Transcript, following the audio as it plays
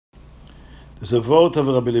There's a vote of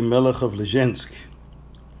Rabbi Elimelech of Lezhensk.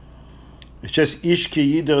 It says, Ish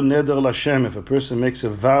ki yider neder l'Hashem. If a person makes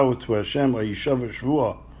a vow to Hashem, or yishav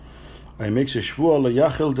shvua, or he makes a shvua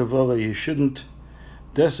l'yachel devora, he shouldn't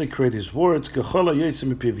desecrate his words. Kechol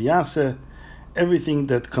ha'yotzeh mipiv yaseh. Everything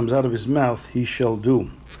that comes out of his mouth, he shall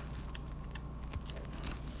do.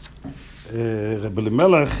 Rabbi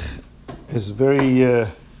Elimelech is very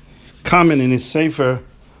common in his sefer,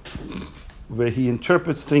 where he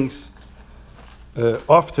interprets things,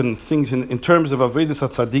 often things in terms of Avodas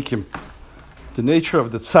HaTzadikim, the nature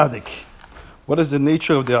of the tzaddik. What is the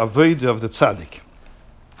nature of the Avodah of the tzaddik?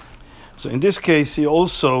 So in this case, he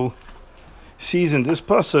also sees in this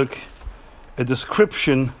pasuk a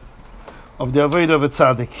description of the Avodah of a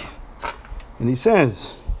tzaddik. And he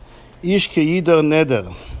says, Ish ke yidar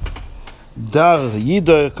neder. Dar,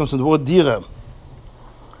 yidar comes from the word dira.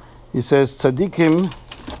 He says, tzaddikim,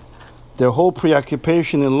 their whole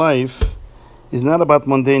preoccupation in life is not about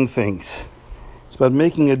mundane things. It's about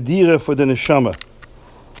making a dira for the neshama.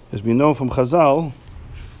 As we know from Chazal,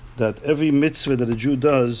 that every mitzvah that a Jew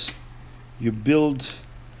does, you build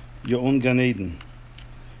your own Gan Eden,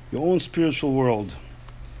 your own spiritual world.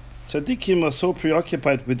 Tzaddikim are so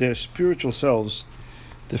preoccupied with their spiritual selves,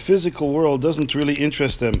 the physical world doesn't really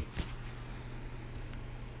interest them,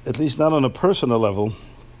 at least not on a personal level,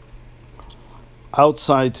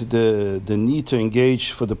 outside the need to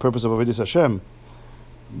engage for the purpose of Avodas Hashem.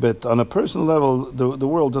 But on a personal level, the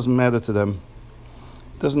world doesn't matter to them.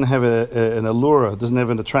 It doesn't have an allure, doesn't have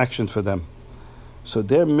an attraction for them. So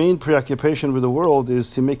their main preoccupation with the world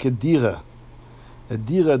is to make a dira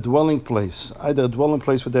dwelling place, either a dwelling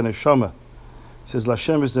place for the neshama. It says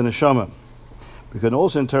Hashem is the neshama. We can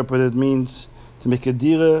also interpret it means to make a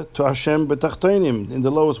dira to Hashem betachtonim, in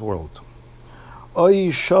the lowest world. Oy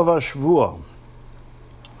shava shvua.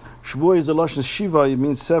 Shvua is the lashon shiva, it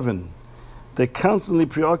means 7. They're constantly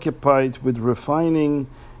preoccupied with refining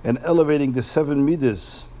and elevating the 7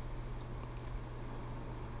 midas.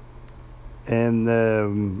 And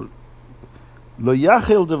lo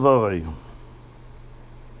yachil devorei.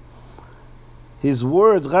 His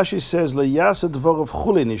words, Rashi says, lo yaseh dvorav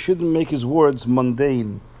chulin. He shouldn't make his words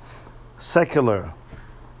mundane, secular.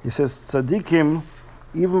 He says, tzaddikim,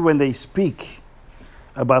 even when they speak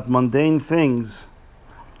about mundane things,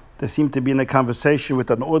 they seem to be in a conversation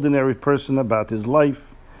with an ordinary person about his life,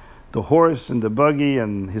 the horse and the buggy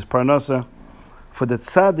and his parnasa. For the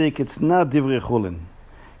tzaddik, it's not divrei chulin,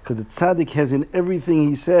 because the tzaddik has in everything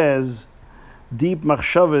he says deep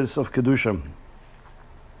machshavas of kedushim.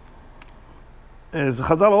 As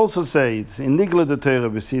Chazal also say, it's in Nigla de Torah,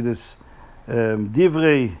 we see this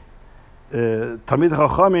divrei Talmid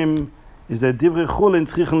Chachamim is that divrei chulin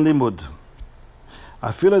tzrichen limud.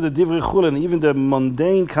 I feel like the divrei chulin, even the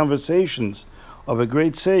mundane conversations of a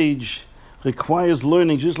great sage, requires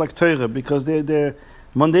learning just like Torah, because their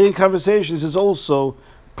mundane conversations is also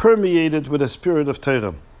permeated with a spirit of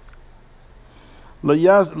Torah. Lo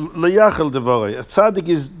yachel devorei. A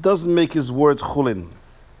tzaddik doesn't make his words chulin.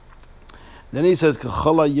 Then he says,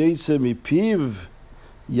 K'chol ha'yotzeh mipiv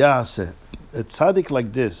yaseh. A tzaddik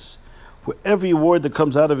like this, where every word that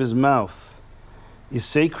comes out of his mouth is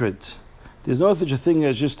sacred. There's no such a thing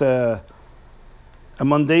as just a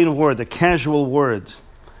mundane word, a casual word.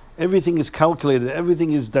 Everything is calculated, everything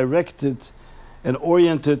is directed and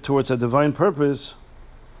oriented towards a divine purpose.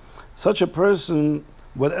 Such a person,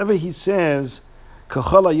 whatever he says,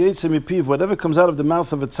 K'chol ha'yotzeh mipiv, whatever comes out of the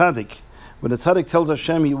mouth of a tzaddik, when the tzaddik tells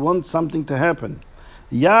Hashem he wants something to happen,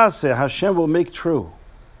 Yaseh, Hashem will make true.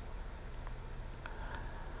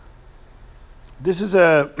 This is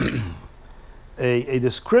a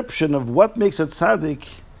description of what makes a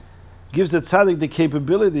tzaddik, gives the tzaddik the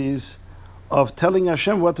capabilities of telling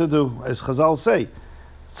Hashem what to do. As Chazal say,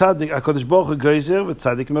 tzaddik, HaKadosh Baruch Hu geizer,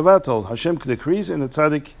 v'tzaddik mevatel. Hashem decrees and the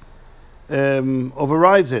tzaddik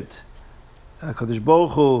overrides it. HaKadosh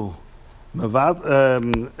Baruch Hu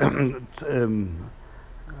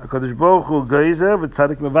HaKadosh Baruch Hu geizer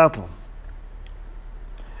v'tzaddik mevatel.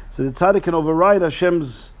 So the tzaddik can override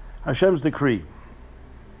Hashem's decree.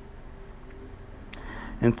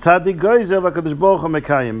 And tzaddik geizer v'HaKadosh Baruch Hu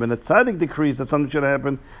mekayim. When a tzaddik decrees that something should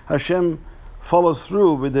happen, Hashem follows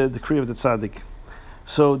through with the decree of the tzaddik.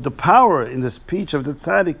 So the power in the speech of the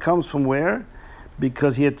tzaddik comes from where?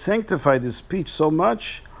 Because he had sanctified his speech so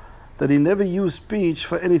much that he never used speech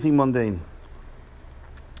for anything mundane.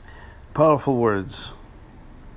 Powerful words.